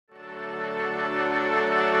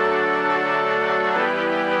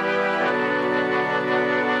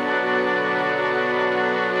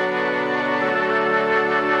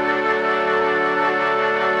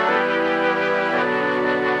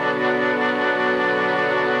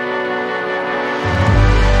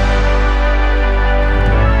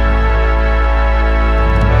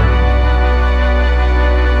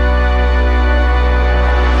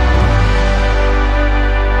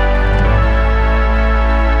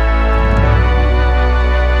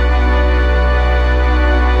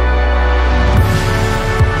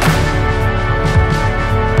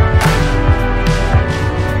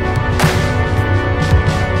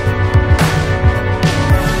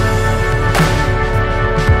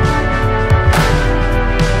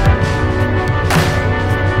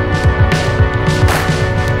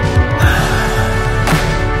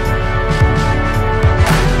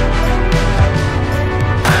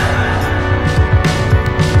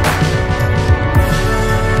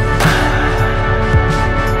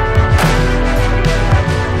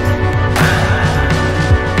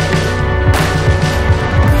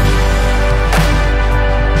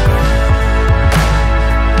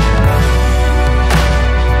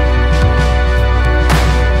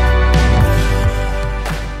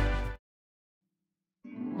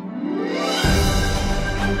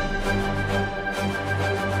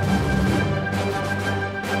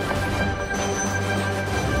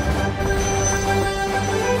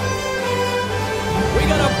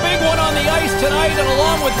on the ice tonight, and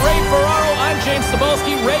along with Ray Ferraro, I'm James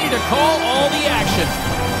Cebulski, ready to call all the action.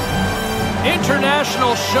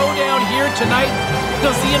 International showdown here tonight.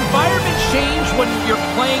 Does the environment change when you're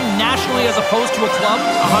playing nationally as opposed to a club?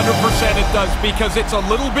 100% it does, because it's a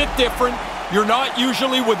little bit different. You're not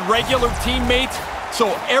usually with regular teammates,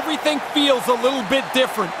 so everything feels a little bit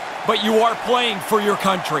different, but you are playing for your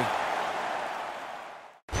country.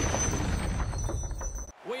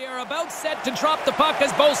 We are about set to drop the puck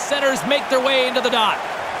as both centers make their way into the dot.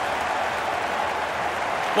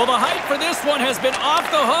 Well, the height for this one has been off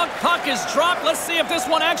the hook. Puck is dropped. Let's see if this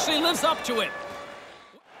one actually lives up to it.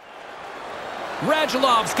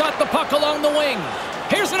 Radulov's got the puck along the wing.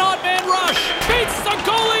 Here's an odd man rush. Beats the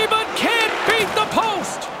goalie, but can't beat the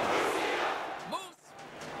post. Moves.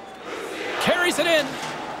 Carries it in.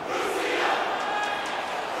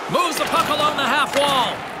 Moves the puck along the half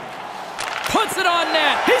wall. Puts it on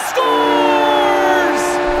net. He scores!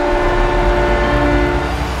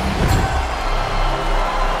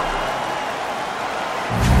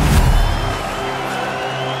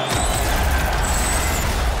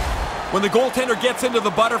 When the goaltender gets into the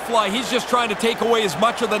butterfly, he's just trying to take away as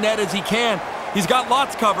much of the net as he can. He's got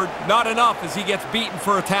lots covered, not enough as he gets beaten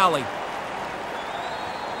for a tally.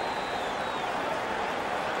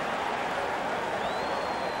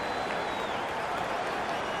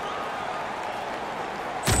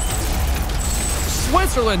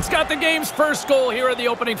 Switzerland's got the game's first goal here in the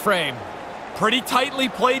opening frame. Pretty tightly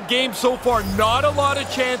played game so far. Not a lot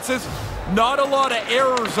of chances. Not a lot of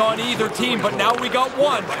errors on either team, but now we got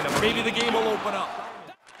one. Maybe the game will open up.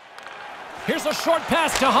 Here's a short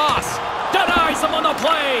pass to Haas. Denies him on the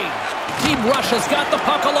play. Team Russia's got the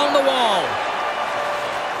puck along the wall.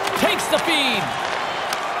 Takes the feed.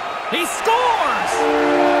 He scores!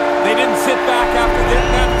 They didn't sit back after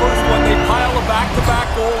getting that first one. They pile a back-to-back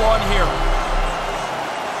goal on here.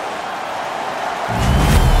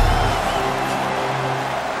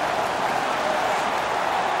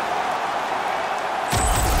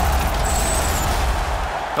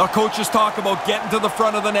 Now coaches talk about getting to the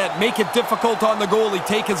front of the net, make it difficult on the goalie,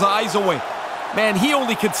 take his eyes away. Man, he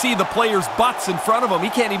only could see the players' butts in front of him. He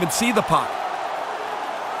can't even see the puck.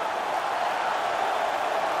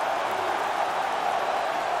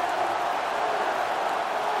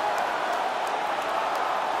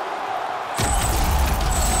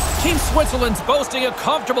 Team Switzerland's boasting a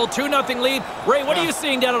comfortable 2-0 lead. Ray, what are you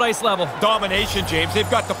seeing down at ice level? Domination, James. They've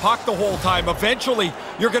got the puck the whole time. Eventually,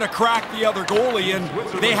 you're going to crack the other goalie, and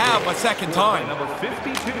they have a second time. Number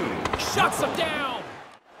 52. Shuts him down.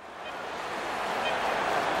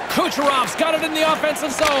 Kucherov's got it in the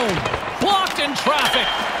offensive zone. Blocked in traffic.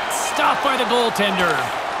 Stopped by the goaltender.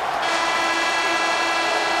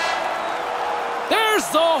 There's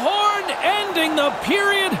the horn ending the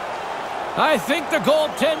period. I think the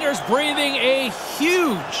goaltender's breathing a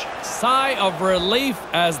huge sigh of relief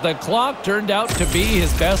as the clock turned out to be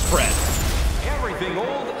his best friend. Everything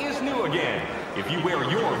old is new again. If you wear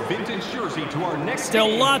your vintage jersey to our next Still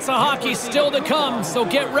game, lots of hockey still to come, so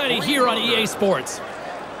get ready here on EA Sports.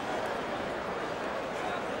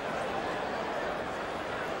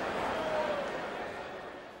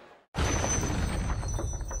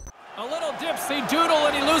 A little dipsy doodle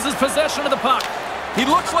and he loses possession of the puck. He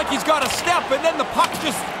looks like he's got a step, and then the puck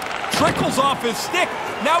just trickles off his stick.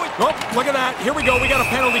 Now, oh, look at that. Here we go. We got a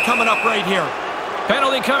penalty coming up right here.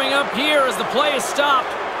 Penalty coming up here as the play is stopped.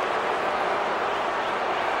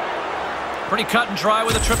 Pretty cut and dry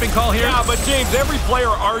with a tripping call here. Yeah, but James, every player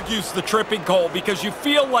argues the tripping call because you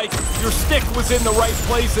feel like your stick was in the right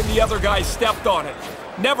place and the other guy stepped on it.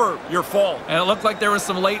 Never your fault. And it looked like there was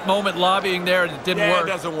some late moment lobbying there and it didn't work. It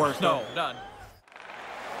doesn't work. No, none.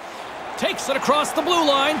 Takes it across the blue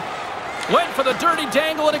line. Went for the dirty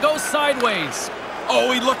dangle and it goes sideways.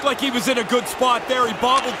 Oh, he looked like he was in a good spot there. He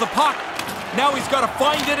bobbled the puck. Now he's got to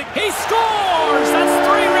find it. He scores! That's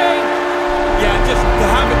 3, Ray. Yeah, just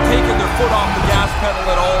haven't taken their foot off the gas pedal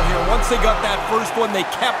at all here. Once they got that first one, they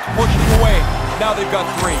kept pushing away. Now they've got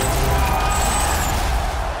 3.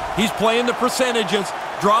 He's playing the percentages.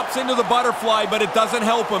 Drops into the butterfly, but it doesn't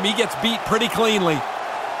help him. He gets beat pretty cleanly.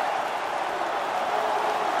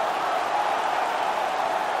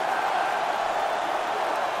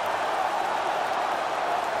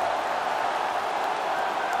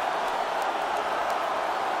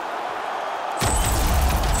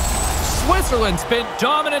 Switzerland's been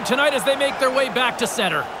dominant tonight as they make their way back to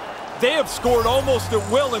center. They have scored almost at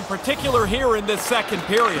will, in particular here in this second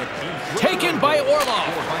period. Taken by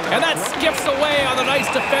Orlov, and that skips away on a nice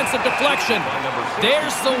defensive deflection.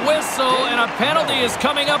 There's the whistle, and a penalty is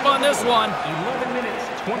coming up on this one. 11 minutes,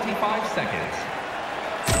 25 seconds.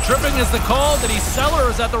 Tripping is the call. Did he sell, or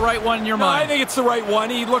is that the right one in your mind? I think it's the right one.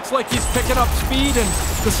 He looks like he's picking up speed, and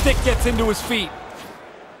the stick gets into his feet.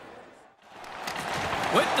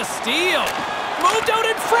 With the steal. Moved out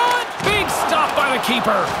in front. Big stop by the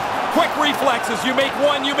keeper. Quick reflexes. You make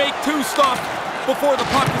one, you make two stops before the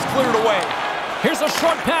puck is cleared away. Here's a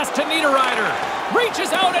short pass to Niederreiter.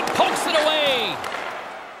 Reaches out and pokes it away.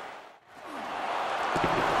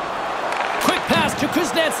 Quick pass to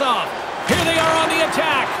Kuznetsov. Here they are on the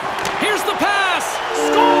attack. Here's the pass.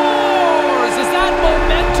 Scores! Is that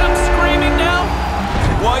momentum screaming now?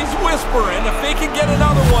 Well, he's whispering. If they can get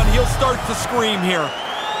another one, he'll start to scream here.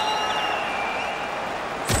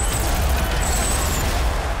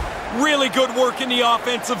 Really good work in the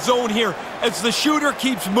offensive zone here as the shooter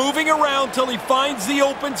keeps moving around till he finds the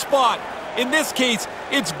open spot. In this case,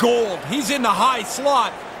 it's gold. He's in the high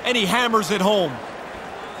slot, and he hammers it home.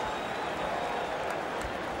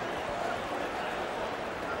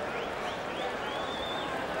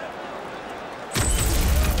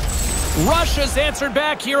 Russia's answered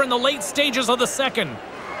back here in the late stages of the second.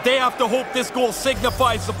 They have to hope this goal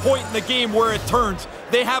signifies the point in the game where it turns.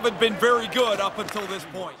 They haven't been very good up until this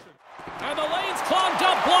point. And the lane's clogged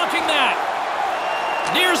up, blocking that.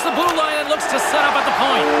 Nears the blue line and looks to set up at the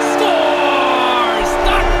point. Scores!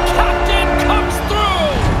 The captain comes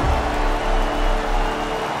through!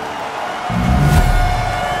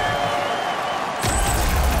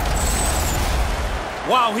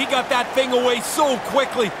 Wow, he got that thing away so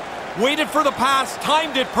quickly. Waited for the pass,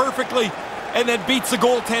 timed it perfectly, and then beats the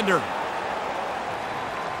goaltender.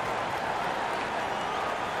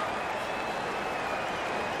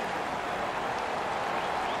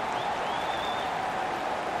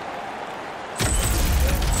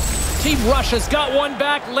 Team Russia's got one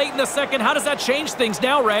back late in the second. How does that change things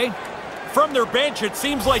now, Ray? From their bench, it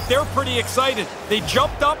seems like they're pretty excited. They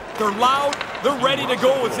jumped up, they're loud, they're ready to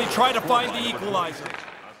go as they try to find the equalizer.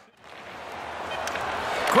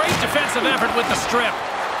 Great defensive effort with the strip.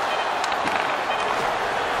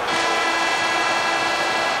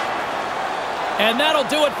 And that'll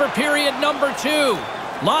do it for period number 2.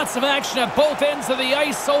 Lots of action at both ends of the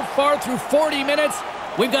ice so far through 40 minutes.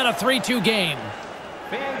 We've got a 3-2 game.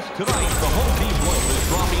 Fans, tonight the home team is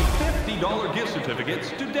dropping $50 gift certificates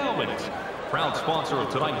to Delman's, proud sponsor of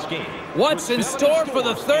tonight's game. What's in store for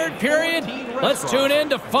the third period? Let's tune in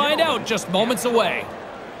to find out just moments away.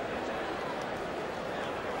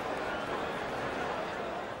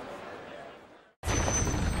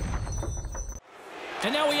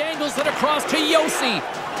 And now he angles it across to U.S.A.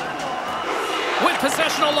 with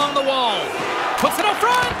possession along the wall. Puts it up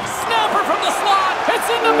front. Snapper from the slot. It's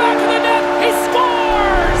in the back of the net. He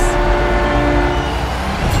scores!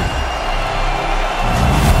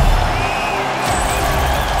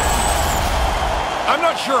 I'm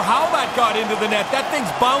not sure how that got into the net. That thing's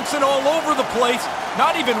bouncing all over the place.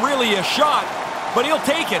 Not even really a shot, but he'll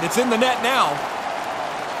take it. It's in the net now.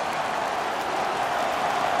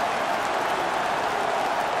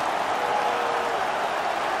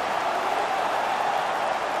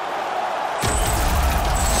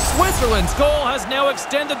 Switzerland's goal has now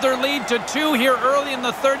extended their lead to 2 here early in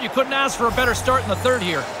the third. You couldn't ask for a better start in the third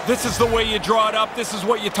here. This is the way you draw it up. This is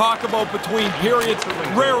what you talk about between periods.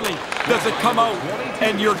 Rarely does it come out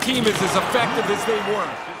and your team is as effective as they were.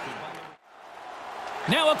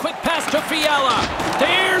 Now a quick pass to Fiala.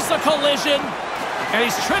 There's the collision. And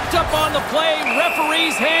he's tripped up on the play.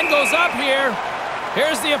 Referee's hand goes up here.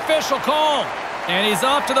 Here's the official call. And he's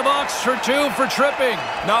off to the box for 2 for tripping.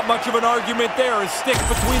 Not much of an argument there. His stick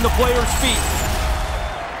between the player's feet.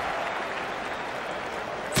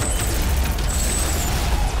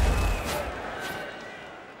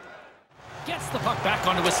 Gets the puck back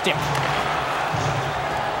onto his stick.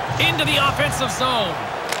 Into the offensive zone.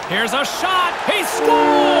 Here's a shot. He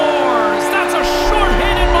scores! That's a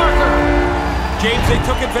short-handed marker. James, they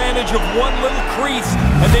took advantage of one little crease,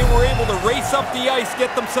 and they were able to race up the ice,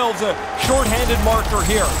 get themselves a short-handed marker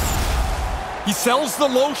here. He sells the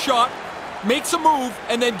low shot, makes a move,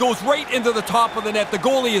 and then goes right into the top of the net. The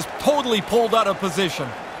goalie is totally pulled out of position.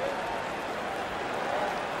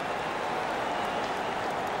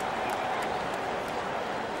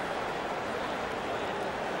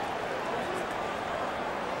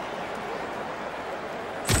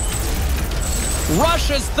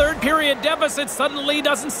 Russia's third period deficit suddenly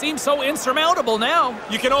doesn't seem so insurmountable now.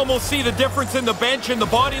 You can almost see the difference in the bench and the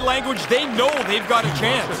body language. They know they've got a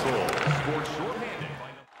chance.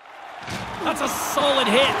 That's a solid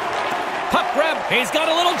hit. Puck grab. He's got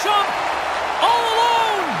a little jump. All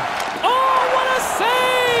alone. Oh, what a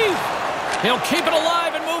save! He'll keep it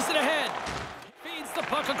alive and moves it ahead. Feeds the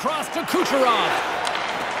puck across to Kucherov.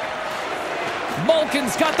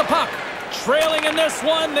 Malkin's got the puck. Trailing in this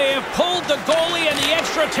one, they have pulled the goalie and the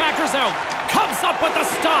extra attackers out. Comes up with the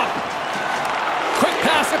stop. Quick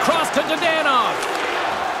pass across to Dodanov.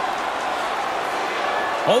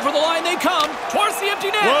 Over the line they come, towards the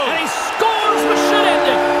empty net, and he scores, which should end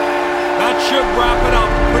it. That should wrap it up.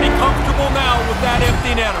 Pretty comfortable now with that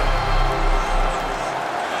empty netter.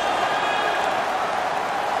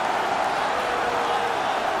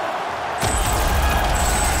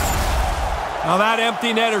 Now that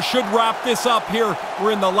empty netter should wrap this up here.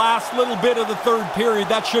 We're in the last little bit of the third period.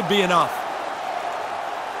 That should be enough.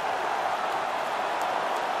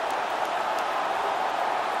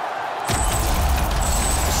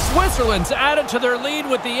 Switzerland's added to their lead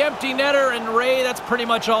with the empty netter, and Ray, that's pretty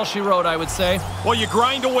much all she wrote, I would say. Well, you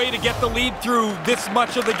grind away to get the lead through this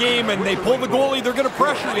much of the game, and they pull the goalie, they're going to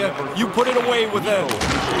pressure you. You put it away with an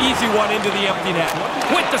easy one into the empty net.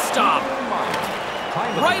 With the stop.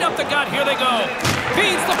 Right up the gut, here they go.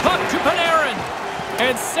 Feeds the puck to Panarin,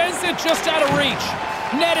 and sends it just out of reach.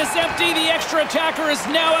 Net is empty, the extra attacker is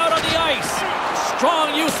now out on the ice.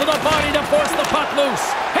 Strong use of the body to force the puck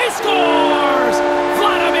loose. He scores!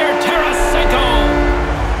 Vladimir Tarasenko!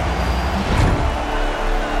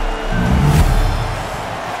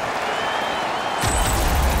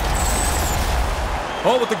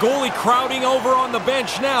 Oh, with the goalie crowding over on the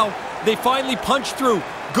bench now, they finally punch through.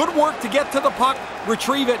 Good work to get to the puck,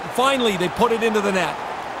 retrieve it, and finally they put it into the net.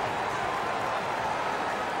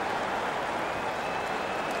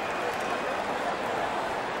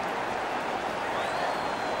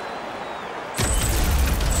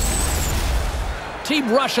 Team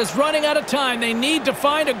Russia's running out of time. They need to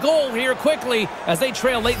find a goal here quickly as they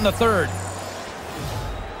trail late in the third. Team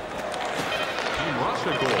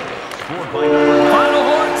Russia goal scored by Final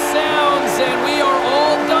horn sounds, and we are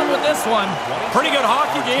all done with this one. Pretty good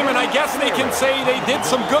hockey game, and I guess they can say they did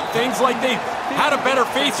some good things, like they had a better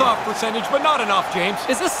face-off percentage, but not enough, James.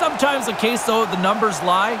 Is this sometimes the case, though, the numbers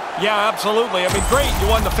lie? Yeah, absolutely. I mean, great, you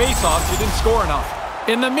won the face-offs, you didn't score enough.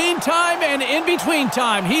 In the meantime and in between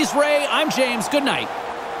time, he's Ray, I'm James. Good night.